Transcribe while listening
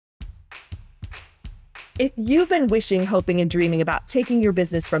If you've been wishing, hoping, and dreaming about taking your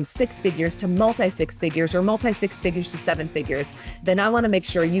business from 6 figures to multi-six figures or multi-six figures to 7 figures, then I want to make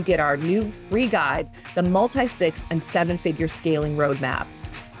sure you get our new free guide, the Multi-6 and 7-Figure Scaling Roadmap.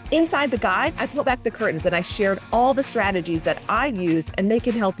 Inside the guide, I pulled back the curtains and I shared all the strategies that I used, and they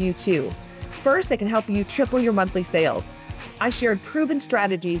can help you too. First, they can help you triple your monthly sales. I shared proven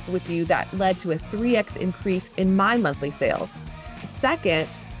strategies with you that led to a 3x increase in my monthly sales. Second,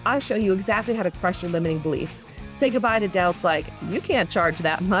 I show you exactly how to crush your limiting beliefs. Say goodbye to doubts like, you can't charge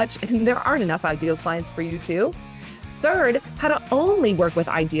that much, and there aren't enough ideal clients for you too. Third, how to only work with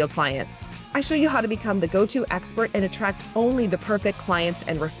ideal clients. I show you how to become the go-to expert and attract only the perfect clients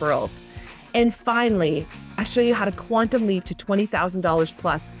and referrals. And finally, I show you how to quantum leap to $20,000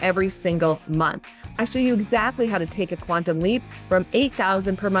 plus every single month. I show you exactly how to take a quantum leap from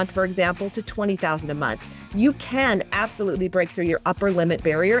 $8,000 per month, for example, to $20,000 a month. You can absolutely break through your upper limit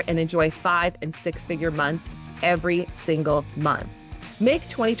barrier and enjoy 5- and 6-figure months every single month. Make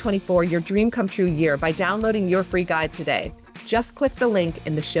 2024 your dream come true year by downloading your free guide today. Just click the link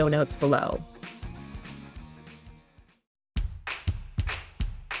in the show notes below.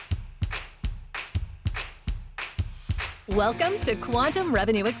 Welcome to Quantum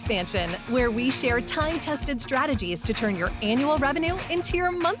Revenue Expansion, where we share time-tested strategies to turn your annual revenue into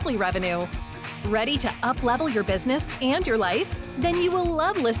your monthly revenue. Ready to up-level your business and your life? Then you will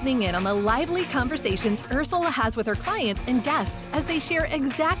love listening in on the lively conversations Ursula has with her clients and guests as they share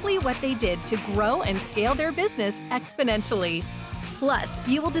exactly what they did to grow and scale their business exponentially. Plus,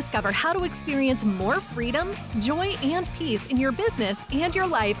 you will discover how to experience more freedom, joy, and peace in your business and your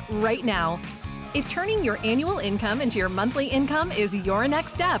life right now. If turning your annual income into your monthly income is your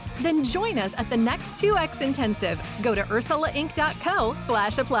next step, then join us at the next 2X Intensive. Go to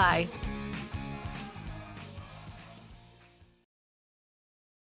ursulainc.co/apply.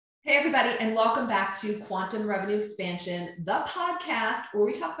 Hey everybody, and welcome back to Quantum Revenue Expansion, the podcast where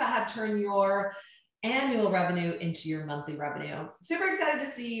we talk about how to turn your annual revenue into your monthly revenue. Super excited to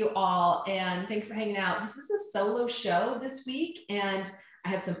see you all, and thanks for hanging out. This is a solo show this week, and I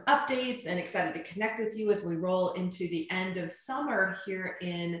have some updates and excited to connect with you as we roll into the end of summer here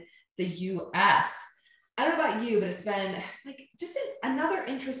in the US. I don't know about you, but it's been like just another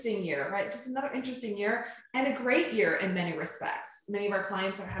interesting year, right? Just another interesting year and a great year in many respects. Many of our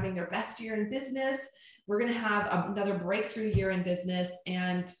clients are having their best year in business. We're going to have another breakthrough year in business,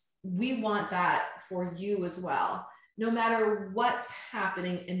 and we want that for you as well, no matter what's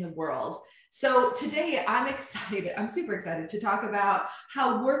happening in the world. So today I'm super excited to talk about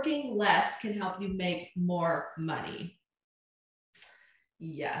how working less can help you make more money.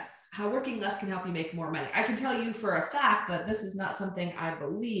 Yes, how working less can help you make more money. I can tell you for a fact that this is not something I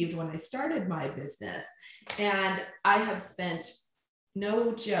believed when I started my business. And I have spent,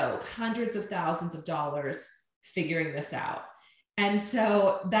 no joke, hundreds of thousands of dollars figuring this out. And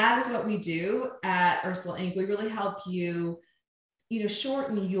so that is what we do at Ursula Inc. We really help you,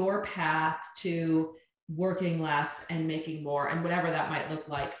 shorten your path to working less and making more, and whatever that might look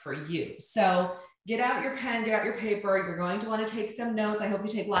like for you. So get out your pen, get out your paper. You're going to want to take some notes. I hope you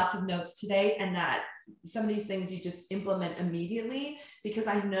take lots of notes today, and that some of these things you just implement immediately, because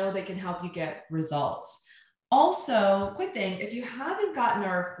I know they can help you get results. Also, quick thing, if you haven't gotten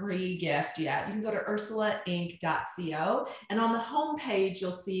our free gift yet, you can go to ursulainc.co, and on the homepage,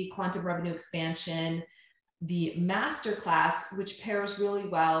 you'll see Quantum Revenue Expansion, the masterclass, which pairs really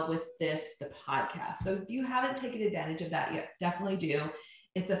well with the podcast. So if you haven't taken advantage of that yet, definitely do.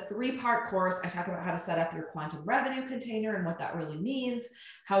 It's a 3-part course. I talk about how to set up your quantum revenue container and what that really means,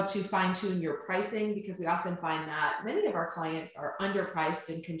 how to fine tune your pricing, because we often find that many of our clients are underpriced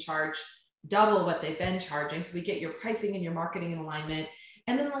and can charge double what they've been charging. So we get your pricing and your marketing in alignment.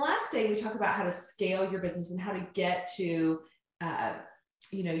 And then the last day, we talk about how to scale your business and how to get to,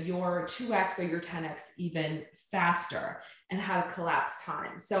 your 2X or your 10X even faster, and how to collapse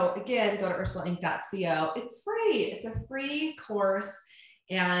time. So again, go to ursulainc.co. It's free. It's a free course.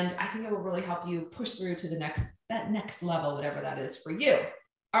 And I think it will really help you push through to that next level, whatever that is for you.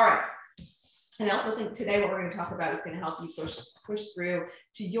 All right. And I also think today what we're going to talk about is going to help you push through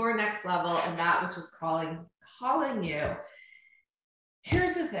to your next level, and that which is calling you.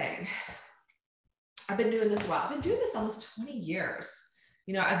 Here's the thing. I've been doing this a while. I've been doing this almost 20 years.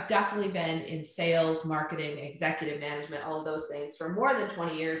 I've definitely been in sales, marketing, executive management, all of those things for more than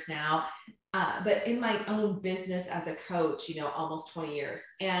 20 years now. But in my own business as a coach, almost 20 years.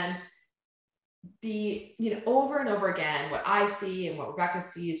 And over and over again, what I see and what Rebecca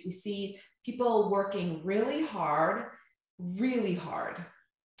sees, we see people working really hard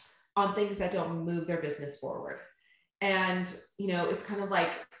on things that don't move their business forward. And, it's kind of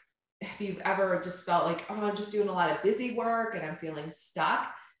like if you've ever just felt like, oh, I'm just doing a lot of busy work and I'm feeling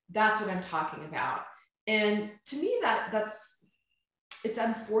stuck, that's what I'm talking about. And to me, it's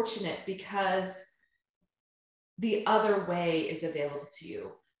unfortunate because the other way is available to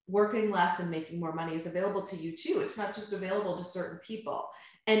you. Working less and making more money is available to you too. It's not just available to certain people.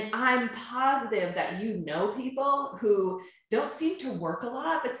 And I'm positive that you know people who don't seem to work a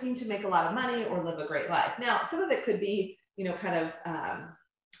lot, but seem to make a lot of money or live a great life. Now, some of it could be, kind of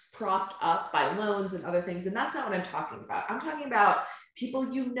propped up by loans and other things. And that's not what I'm talking about. I'm talking about people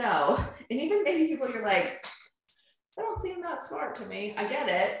and even maybe people you're like, they don't seem that smart to me. I get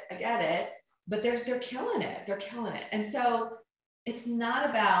it. But they're killing it. They're killing it. And so it's not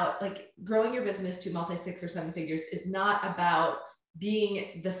about like growing your business to multi 6 or 7 figures is not about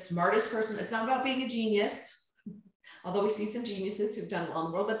being the smartest person. It's not about being a genius, although we see some geniuses who've done well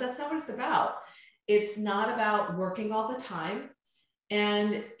in the world, but that's not what it's about. It's not about working all the time.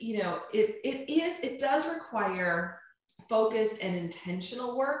 And, it does require focused and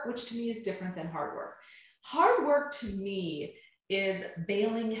intentional work, which to me is different than hard work. Hard work to me is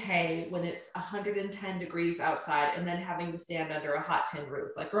baling hay when it's 110 degrees outside and then having to stand under a hot tin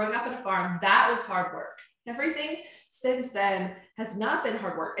roof. Like growing up in a farm, that was hard work. Everything since then has not been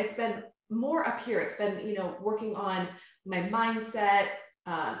hard work. It's been more up here. It's been, working on my mindset,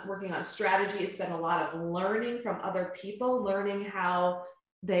 working on strategy. It's been a lot of learning from other people, learning how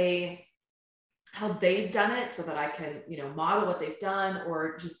they've done it so that I can, model what they've done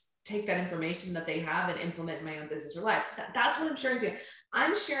or just take that information that they have and implement in my own business or life. So that's what I'm sharing with you.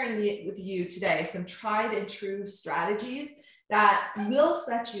 I'm sharing with you today some tried and true strategies that will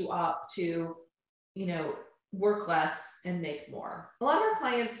set you up to, work less and make more. A lot of our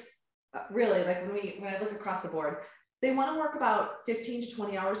clients really, like when I look across the board, they want to work about 15 to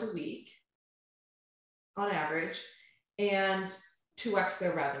 20 hours a week on average and 2x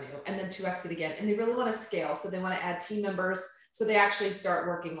their revenue and then 2x it again. And they really want to scale. So they want to add team members. So they actually start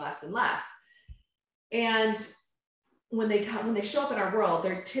working less and less. And when they show up in our world,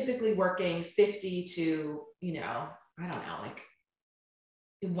 they're typically working 50 to, like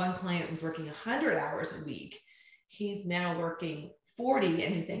one client was working 100 hours a week. He's now working 40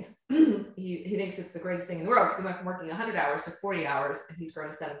 and he thinks he thinks it's the greatest thing in the world because he went from working 100 hours to 40 hours and he's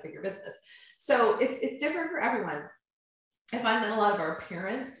grown a 7-figure business. So it's different for everyone. I find that a lot of our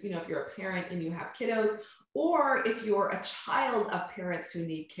parents, if you're a parent and you have kiddos, or if you're a child of parents who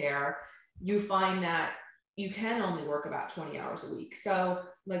need care, you find that you can only work about 20 hours a week. So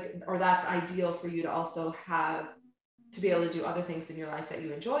or that's ideal for you to also to be able to do other things in your life that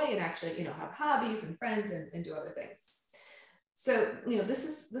you enjoy and actually, have hobbies and friends and do other things. So,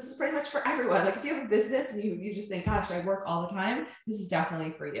 this is pretty much for everyone. Like if you have a business and you just think, gosh, I work all the time, this is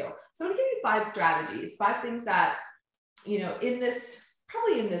definitely for you. So I'm gonna give you 5 strategies, 5 things that, in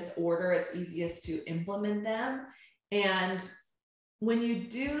this order, it's easiest to implement them. And when you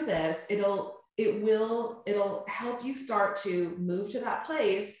do this, it'll help you start to move to that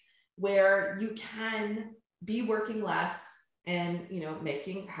place where you can be working less and,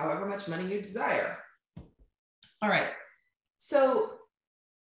 making however much money you desire. All right. So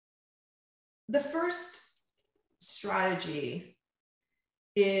the first strategy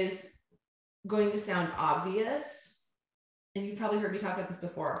is going to sound obvious, and you've probably heard me talk about this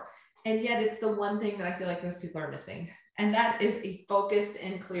before, and yet it's the one thing that I feel like most people are missing, and that is a focused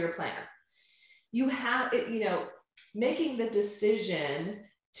and clear plan. You have it, making the decision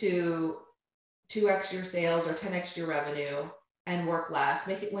to 2x your sales or 10x your revenue and work less,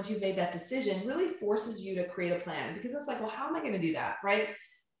 once you've made that decision, really forces you to create a plan, because it's like, well, how am I going to do that? Right.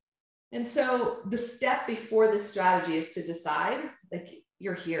 And so the step before this strategy is to decide, like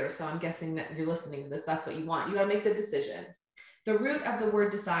you're here. So I'm guessing that you're listening to this. That's what you want. You got to make the decision. The root of the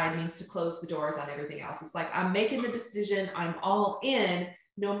word decide means to close the doors on everything else. It's like, I'm making the decision. I'm all in,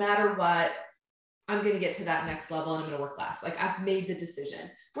 no matter what. I'm going to get to that next level and I'm going to work less. Like I've made the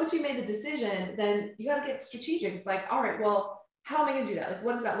decision. Once you made the decision, then you got to get strategic. It's like, all right, well, how am I going to do that? Like,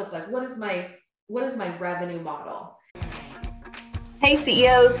 what does that look like? What is my revenue model? Hey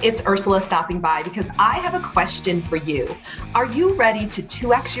CEOs, it's Ursula stopping by because I have a question for you. Are you ready to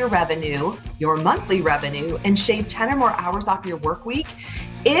 2x your revenue, your monthly revenue, and shave 10 or more hours off your work week?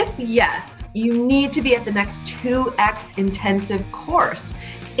 If yes, you need to be at the next 2x intensive course.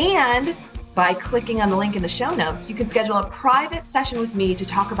 And by clicking on the link in the show notes, you can schedule a private session with me to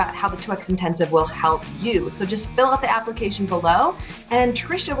talk about how the 2X Intensive will help you. So just fill out the application below and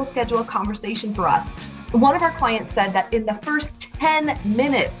Trisha will schedule a conversation for us. One of our clients said that in the first 10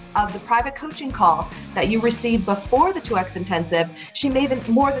 minutes of the private coaching call that you received before the 2X Intensive, she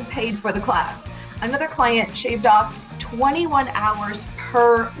more than paid for the class. Another client shaved off 21 hours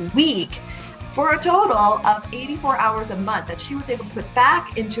per week for a total of 84 hours a month that she was able to put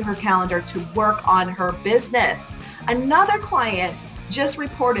back into her calendar to work on her business. Another client just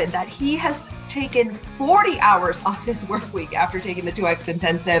reported that he has taken 40 hours off his work week after taking the 2X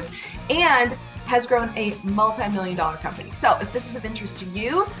intensive and has grown a multi-million-dollar company. So if this is of interest to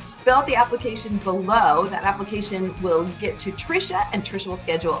you, fill out the application below. That application will get to Trisha, and Trisha will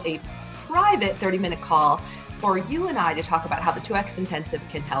schedule a private 30-minute call for you and I to talk about how the 2X intensive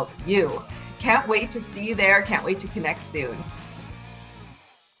can help you. Can't wait to see you there. Can't wait to connect soon.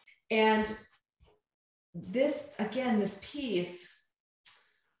 And this, again, this piece,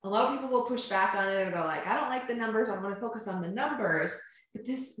 a lot of people will push back on it and go like, I don't like the numbers. I want to focus on the numbers. But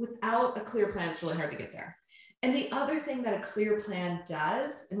this, without a clear plan, it's really hard to get there. And the other thing that a clear plan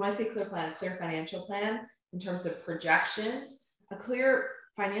does, and when I say clear plan, a clear financial plan in terms of projections, a clear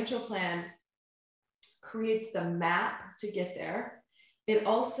financial plan creates the map to get there. It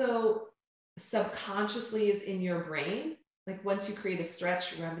also subconsciously is in your brain. Like once you create a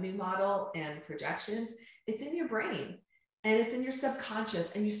stretch revenue model and projections, it's in your brain and it's in your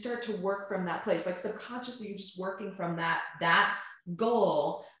subconscious, and you start to work from that place. Like subconsciously, you're just working from that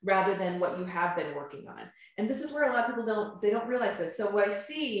goal rather than what you have been working on. And this is where a lot of people don't realize this. So what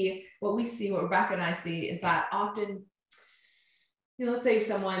Rebecca and I see is that often, let's say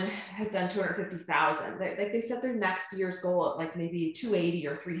someone has done 250,000, they set their next year's goal at like maybe 280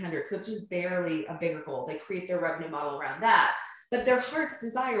 or 300. So it's just barely a bigger goal. They create their revenue model around that, but their heart's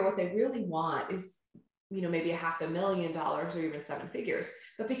desire, what they really want is, maybe $500,000 or even 7 figures.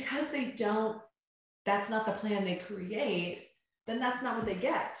 But because that's not the plan they create, then that's not what they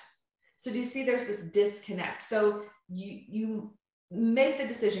get. So do you see there's this disconnect? So you make the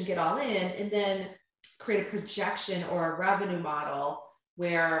decision, get all in, and then create a projection or a revenue model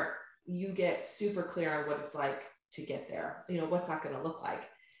where you get super clear on what it's like to get there, what's that going to look like.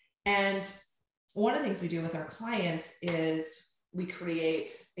 And one of the things we do with our clients is we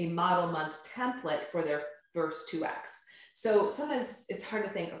create a model month template for their first 2X. So sometimes it's hard to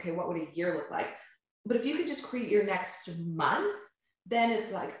think, okay, what would a year look like? But if you could just create your next month, then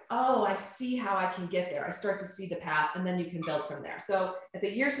it's like, oh, I see how I can get there. I start to see the path, and then you can build from there. So if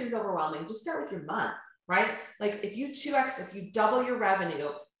a year seems overwhelming, just start with your month, right? Like if you 2X, if you double your revenue,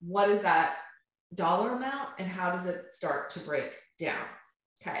 what is that dollar amount and how does it start to break down?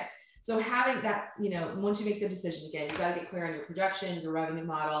 Okay. So having that, once you make the decision, again, you got to get clear on your projection, your revenue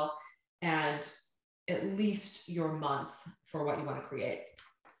model, and at least your month for what you want to create.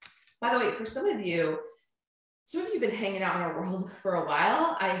 By the way, for some of you have been hanging out in our world for a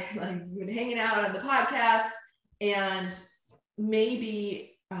while. You've been hanging out on the podcast, and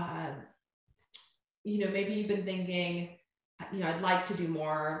maybe, maybe you've been thinking, I'd like to do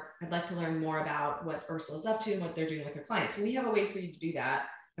more. I'd like to learn more about what Ursula's up to and what they're doing with their clients. We have a way for you to do that.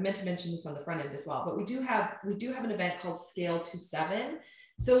 I meant to mention this on the front end as well, but we do have an event called Scale to 7.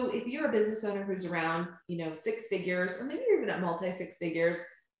 So if you're a business owner who's around, 6 figures, or maybe you're even at multi 6 figures,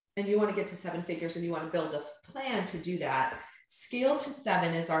 and you want to get to 7 figures and you want to build a plan to do that, Scale to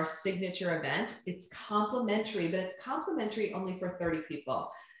 7 is our signature event. It's complimentary, but it's complimentary only for 30 people.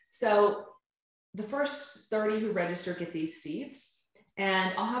 So the first 30 who register get these seats.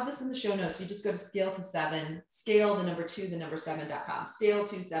 And I'll have this in the show notes. You just go to Scale to 7, scale the number 2, the number 7.com,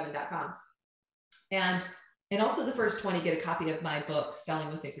 scale27.com. And also the first 20 get a copy of my book,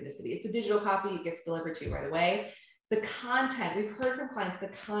 Selling with Synchronicity. It's a digital copy. It gets delivered to you right away. The content, we've heard from clients, the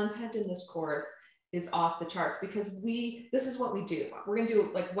content in this course is off the charts because this is what we do. We're going to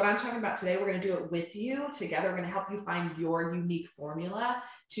do like what I'm talking about today. We're going to do it with you together. We're going to help you find your unique formula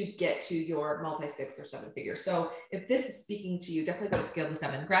to get to your multi 6 or 7 figures. So if this is speaking to you, definitely go to Scale to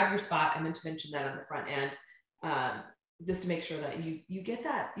 7, grab your spot. I meant to mention that on the front end, just to make sure that you get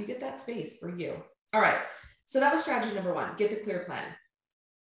that space for you. All right. So that was strategy number 1, get the clear plan.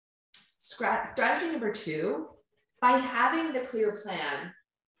 Strategy number 2, by having the clear plan,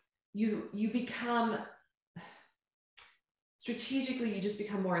 you become strategically, you just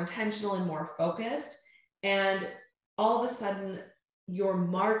become more intentional and more focused. And all of a sudden your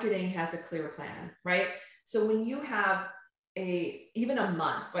marketing has a clear plan, right? So when you have even a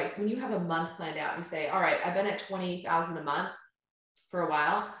month, like when you have a month planned out, you say, all right, I've been at 20,000 a month for a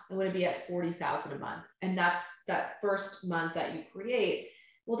while. I'm going to be at 40,000 a month. And that's that first month that you create.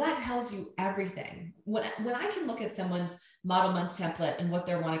 Well, that tells you everything. When I can look at someone's model month template and what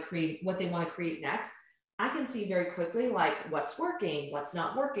they want to create next, I can see very quickly like what's working, what's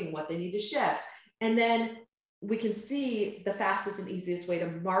not working, what they need to shift. And then we can see the fastest and easiest way to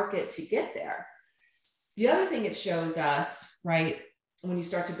market to get there. The other thing it shows us, right, when you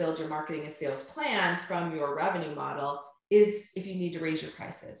start to build your marketing and sales plan from your revenue model is if you need to raise your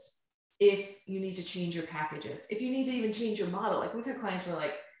prices, if you need to change your packages, if you need to even change your model. Like we've had clients where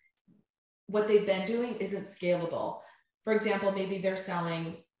like what they've been doing isn't scalable. For example, maybe they're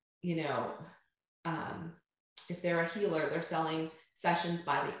selling, if they're a healer, they're selling sessions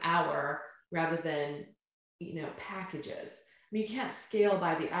by the hour rather than, packages. I mean, you can't scale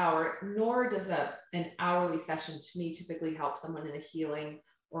by the hour, nor does an hourly session to me typically help someone in a healing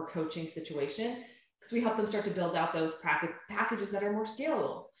or coaching situation, because we help them start to build out those packages that are more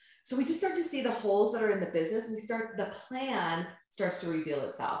scalable. So we just start to see the holes that are in the business. The plan starts to reveal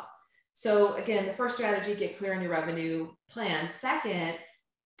itself. So again, the first strategy, get clear on your revenue plan. Second,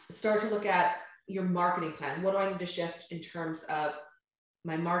 start to look at your marketing plan. What do I need to shift in terms of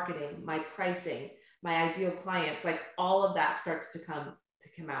my marketing, my pricing, my ideal clients? Like all of that starts to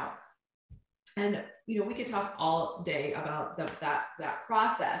come out. And we could talk all day about that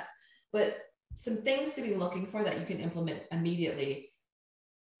process, but some things to be looking for that you can implement immediately.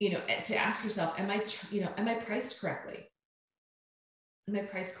 To ask yourself, am I priced correctly? Am I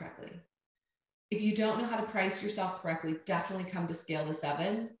priced correctly? If you don't know how to price yourself correctly, definitely come to Scale to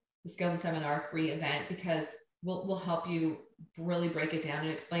 7. The Scale to 7 are a free event, because we'll help you really break it down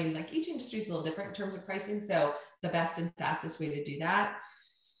and explain, like each industry is a little different in terms of pricing. So the best and fastest way to do that,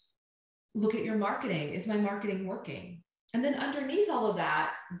 look at your marketing. Is my marketing working? And then underneath all of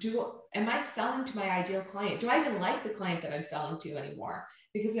that, am I selling to my ideal client? Do I even like the client that I'm selling to anymore?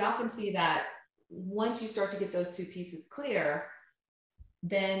 Because we often see that once you start to get those two pieces clear,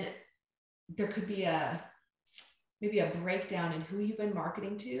 then there could be maybe a breakdown in who you've been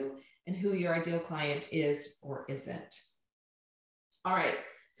marketing to and who your ideal client is or isn't. All right.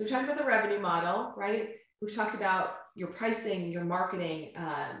 So we talked about the revenue model, right? We've talked about your pricing, your marketing,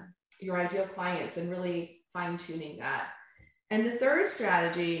 your ideal clients, and really fine-tuning that. And the third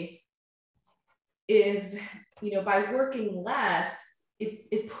strategy is, by working less,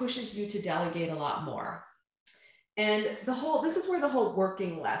 it pushes you to delegate a lot more. And this is where the whole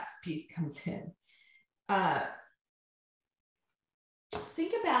working less piece comes in.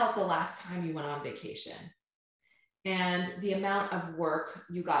 Think about the last time you went on vacation and the amount of work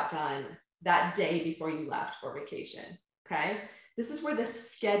you got done that day before you left for vacation. Okay. This is where the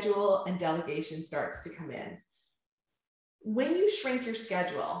schedule and delegation starts to come in. When you shrink your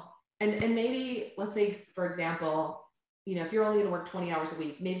schedule, and maybe let's say, for example, if you're only going to work 20 hours a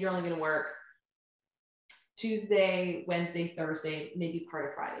week, maybe you're only going to work Tuesday, Wednesday, Thursday, maybe part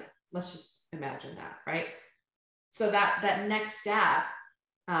of Friday. Let's just imagine that, right? So that next step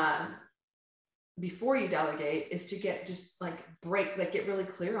before you delegate is to get get really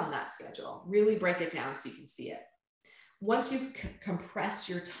clear on that schedule, really break it down so you can see it. Once you've compressed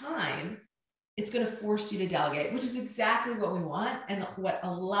your time, it's going to force you to delegate, which is exactly what we want and what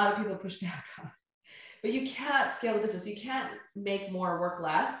a lot of people push back on. But you cannot scale the business. You can't make more, work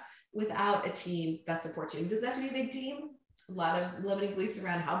less without a team that supports you. It doesn't have to be a big team. A lot of limiting beliefs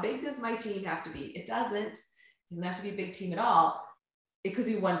around how big does my team have to be? It doesn't have to be a big team at all. It could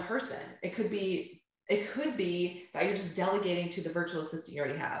be one person. It could be that you're just delegating to the virtual assistant you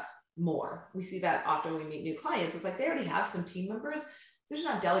already have more. We see that often when we meet new clients. It's like they already have some team members. They're just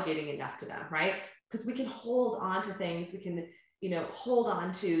not delegating enough to them, right? Because we can hold on to things. We can, hold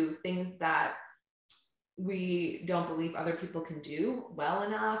on to things that we don't believe other people can do well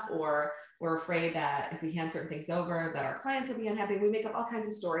enough, or we're afraid that if we hand certain things over that our clients will be unhappy. We make up all kinds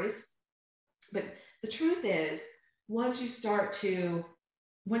of stories. But the truth is, once you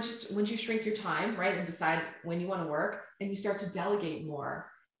shrink your time, right, and decide when you want to work, and you start to delegate more,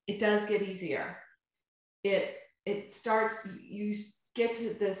 it does get easier. You start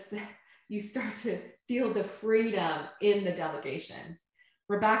to feel the freedom in the delegation.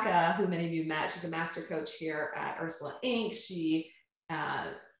 Rebecca, who many of you met, she's a master coach here at Ursula Inc. She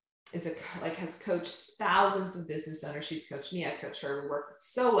has coached thousands of business owners. She's coached me. I've coached her. We work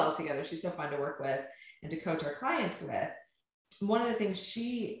so well together. She's so fun to work with and to coach our clients with. One of the things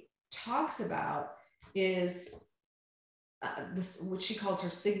she talks about is what she calls her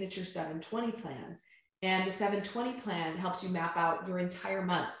signature 720 plan. And the 720 plan helps you map out your entire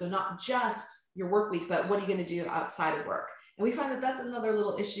month. So not just your work week, but what are you going to do outside of work? And we find that that's another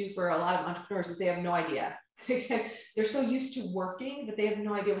little issue for a lot of entrepreneurs, is they have no idea. They're so used to working that they have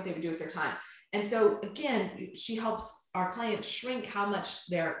no idea what they would do with their time. And so again, she helps our clients shrink how much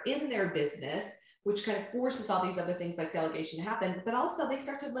they're in their business, which kind of forces all these other things like delegation to happen. But also they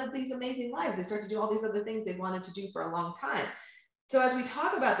start to live these amazing lives. They start to do all these other things they wanted to do for a long time. So as we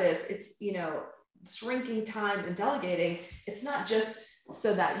talk about this, it's, shrinking time and delegating. It's not just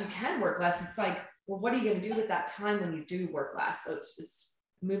so that you can work less. It's like, well, what are you going to do with that time when you do work less? So it's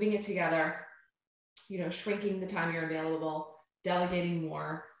moving it together, shrinking the time you're available, delegating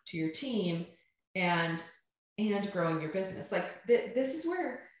more to your team, and growing your business. Like this is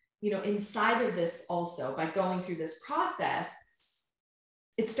where, inside of this also, by going through this process,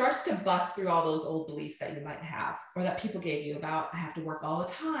 it starts to bust through all those old beliefs that you might have, or that people gave you about, I have to work all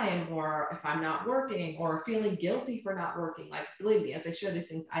the time, or if I'm not working, or feeling guilty for not working. Like, believe me, as I share these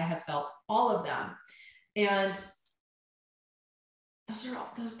things, I have felt all of them. And those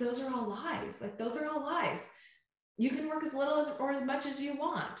are all lies. Like, those are all lies. You can work as little or as much as you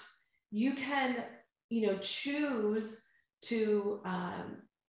want. You can, choose to,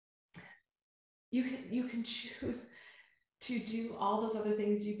 you can choose to do all those other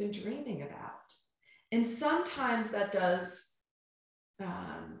things you've been dreaming about. And sometimes that does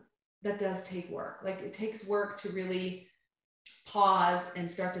take work. Like, it takes work to really pause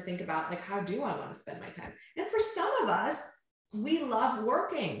and start to think about, like, how do I want to spend my time? And for some of us, we love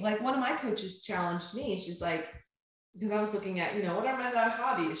working. Like, one of my coaches challenged me. She's like, because I was looking at, what are my other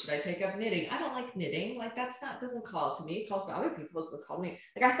hobbies? Should I take up knitting? I don't like knitting. Like, doesn't call to me. It calls to other people. It doesn't call to me.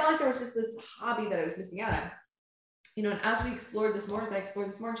 Like, I felt like there was just this hobby that I was missing out on. And as we explored this more,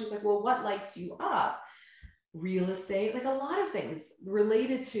 she's like, well, what lights you up? Real estate, like a lot of things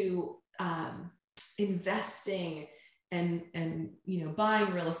related to investing and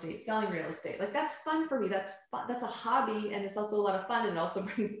buying real estate, selling real estate. Like, that's fun for me. That's fun. That's a hobby. And it's also a lot of fun. And it also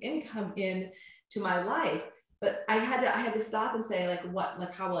brings income in to my life. But I had to stop and say,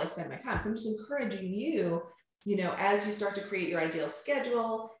 how will I spend my time? So I'm just encouraging you, as you start to create your ideal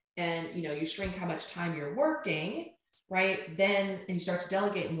schedule and, you shrink how much time you're working, right? Then, and you start to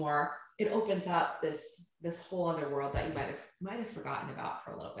delegate more, it opens up this whole other world that you might have forgotten about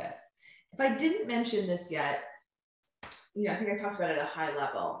for a little bit. If I didn't mention this yet, I think I talked about it at a high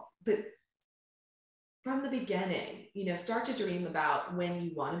level, but from the beginning, start to dream about when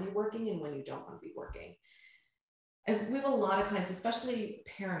you want to be working and when you don't want to be working. And we have a lot of clients, especially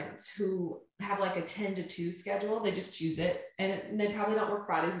parents, who have like a 10 to 2 schedule. They just choose it, and they probably don't work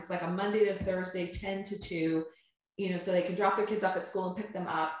Fridays. It's like a Monday to Thursday, 10 to 2, so they can drop their kids off at school and pick them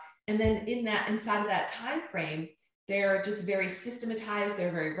up. And then inside of that time frame, they're just very systematized.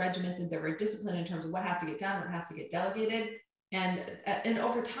 They're very regimented. They're very disciplined in terms of what has to get done, what has to get delegated. And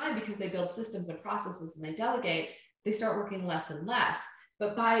over time, because they build systems and processes and they delegate, they start working less and less.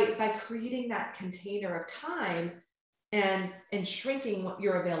 But by creating that container of time and shrinking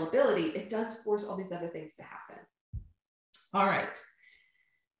your availability, it does force all these other things to happen. All right.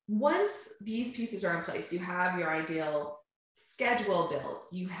 Once these pieces are in place, you have your ideal schedule built,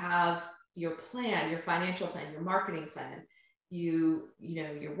 you have your plan, your financial plan, your marketing plan,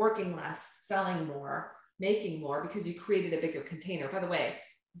 you're working less, selling more, making more, because you created a bigger container. By the way,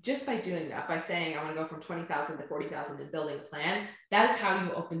 just by doing that, by saying, I want to go from 20,000 to 40,000 and building a plan, that is how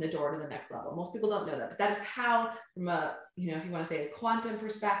you open the door to the next level. Most people don't know that, but that is how, from a, if you want to say a quantum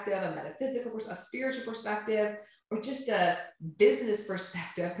perspective, a metaphysical, a spiritual perspective, or just a business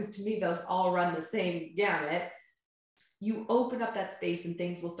perspective, because to me, those all run the same gamut, you open up that space and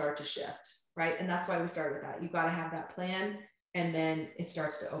things will start to shift, right? And that's why we started with that. You've got to have that plan, and then it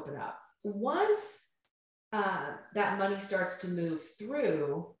starts to open up. Once that money starts to move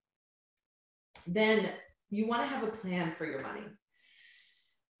through, then you want to have a plan for your money.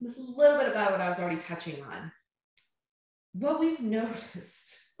 This is a little bit about what I was already touching on. What we've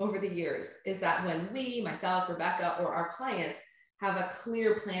noticed over the years is that when we, myself, Rebecca, or our clients have a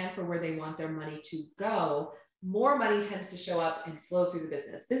clear plan for where they want their money to go, more money tends to show up and flow through the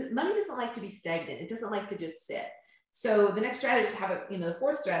business. Money doesn't like to be stagnant. It doesn't like to just sit. So the next strategy is to have the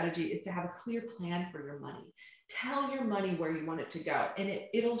fourth strategy is to have a clear plan for your money. Tell your money where you want it to go, and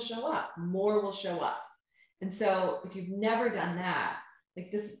it'll show up. More will show up. And so if you've never done that,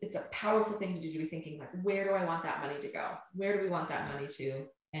 like this, it's a powerful thing to do, to be thinking, like, where do I want that money to go? Where do we want that money to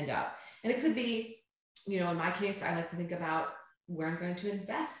end up? And it could be, in my case, I like to think about where I'm going to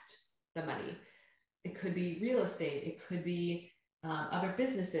invest the money. It could be real estate. It could be other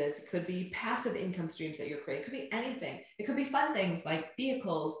businesses. It could be passive income streams that you're creating. It could be anything. It could be fun things like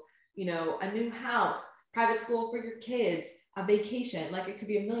vehicles, a new house, private school for your kids, a vacation. Like, it could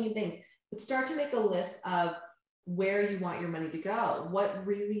be a million things. But start to make a list of where you want your money to go. What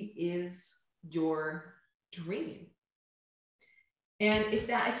really is your dream? And if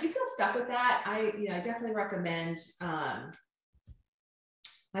you feel stuck with that, I definitely recommend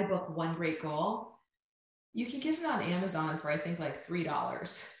my book, One Great Goal. You can get it on Amazon for, I think, like $3.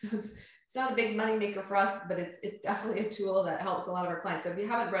 So it's not a big money maker for us, but it's definitely a tool that helps a lot of our clients. So if you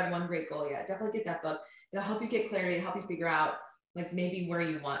haven't read One Great Goal yet, definitely get that book. It'll help you get clarity, help you figure out, like maybe where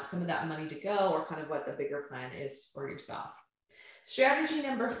you want some of that money to go, or kind of what the bigger plan is for yourself. Strategy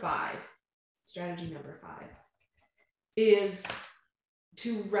number five is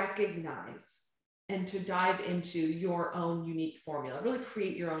to recognize and to dive into your own unique formula, really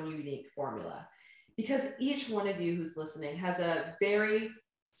create your own unique formula, because each one of you who's listening has a very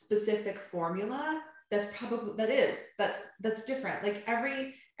specific formula that's different. Like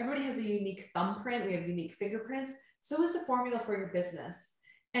everybody has a unique thumbprint. We have unique fingerprints. So is the formula for your business.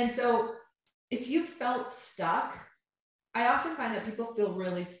 And so if you felt stuck, I often find that people feel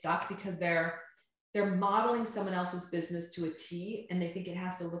really stuck because they're modeling someone else's business to a T, and they think it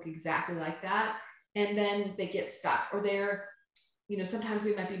has to look exactly like that. And then they get stuck, or sometimes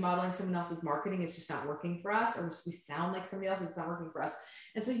we might be modeling someone else's marketing. It's just not working for us, or we sound like somebody else. It's not working for us.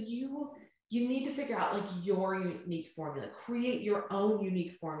 And so you need to figure out like your unique formula, create your own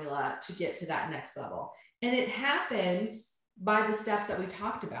unique formula to get to that next level. And it happens by the steps that we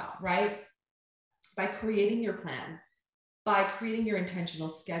talked about, right? By creating your plan, by creating your intentional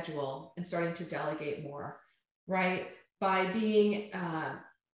schedule and starting to delegate more, right? By creating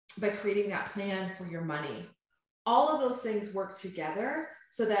that plan for your money. All of those things work together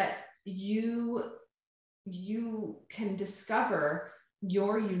so that you can discover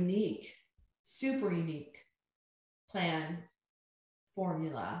your unique, super unique plan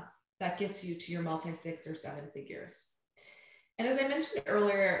formula that gets you to your multi-6 or 7 figures. And as I mentioned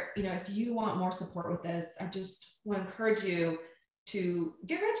earlier, if you want more support with this, I just want to encourage you to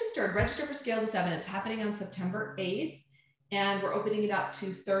get registered. Register for Scale to 7. It's happening on September 8th, and we're opening it up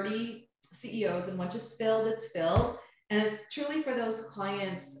to 30 CEOs. And once it's filled, it's filled. And it's truly for those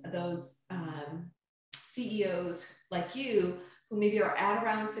clients, those CEOs like you who maybe are at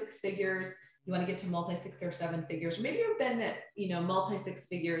around 6 figures. You want to get to multi-6 or 7 figures, or maybe you've been at multi-6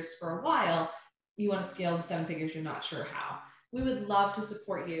 figures for a while. You want to scale to 7 figures. You're not sure how. We would love to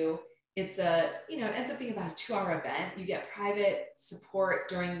support you. It's it ends up being about a 2-hour event. You get private support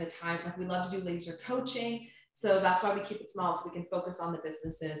during the time. Like, we love to do laser coaching. So that's why we keep it small, so we can focus on the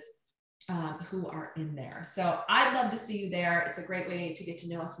businesses who are in there. So I'd love to see you there. It's a great way to get to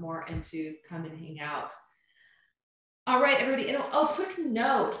know us more and to come and hang out. All right, everybody. And quick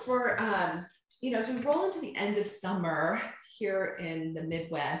note for, as we roll into the end of summer here in the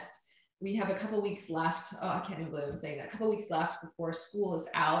Midwest, we have a couple weeks left. Oh, I can't even believe I'm saying that. A couple weeks left before school is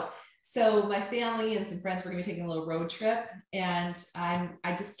out. So my family and some friends, we're going to be taking a little road trip. And I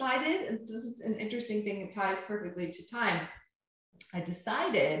decided, and this is an interesting thing that ties perfectly to time, I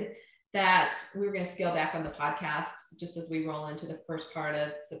decided that we were going to scale back on the podcast just as we roll into the first part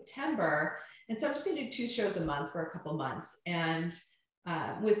of September. And so I'm just going to do 2 shows a month for a couple months. And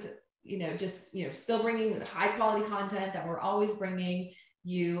with, still bringing high quality content that we're always bringing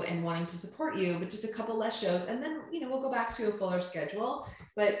you and wanting to support you, but just a couple less shows. And then, we'll go back to a fuller schedule.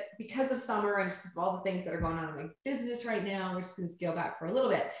 But because of summer and just because of all the things that are going on in my business right now, we're just going to scale back for a little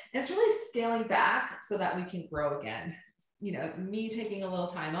bit. And it's really scaling back so that we can grow again. Me taking a little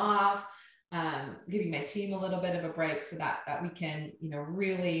time off, giving my team a little bit of a break so that we can,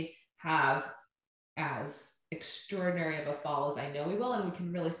 really have as extraordinary of a fall as I know we will, and we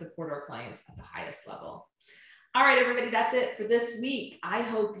can really support our clients at the highest level. All right, everybody, that's it for this week. I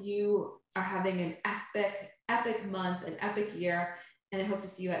hope you are having an epic month, an epic year, and I hope to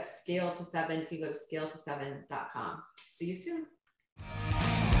see you at Scale to 7. You can go to scale to7.com. See you soon.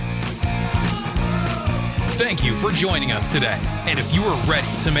 Thank you for joining us today. And if you are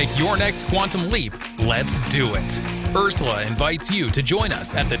ready to make your next quantum leap, let's do it. Ursula invites you to join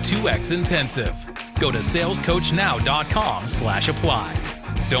us at the 2X Intensive. Go to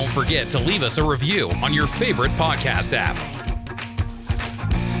salescoachnow.com/apply. Don't forget to leave us a review on your favorite podcast app.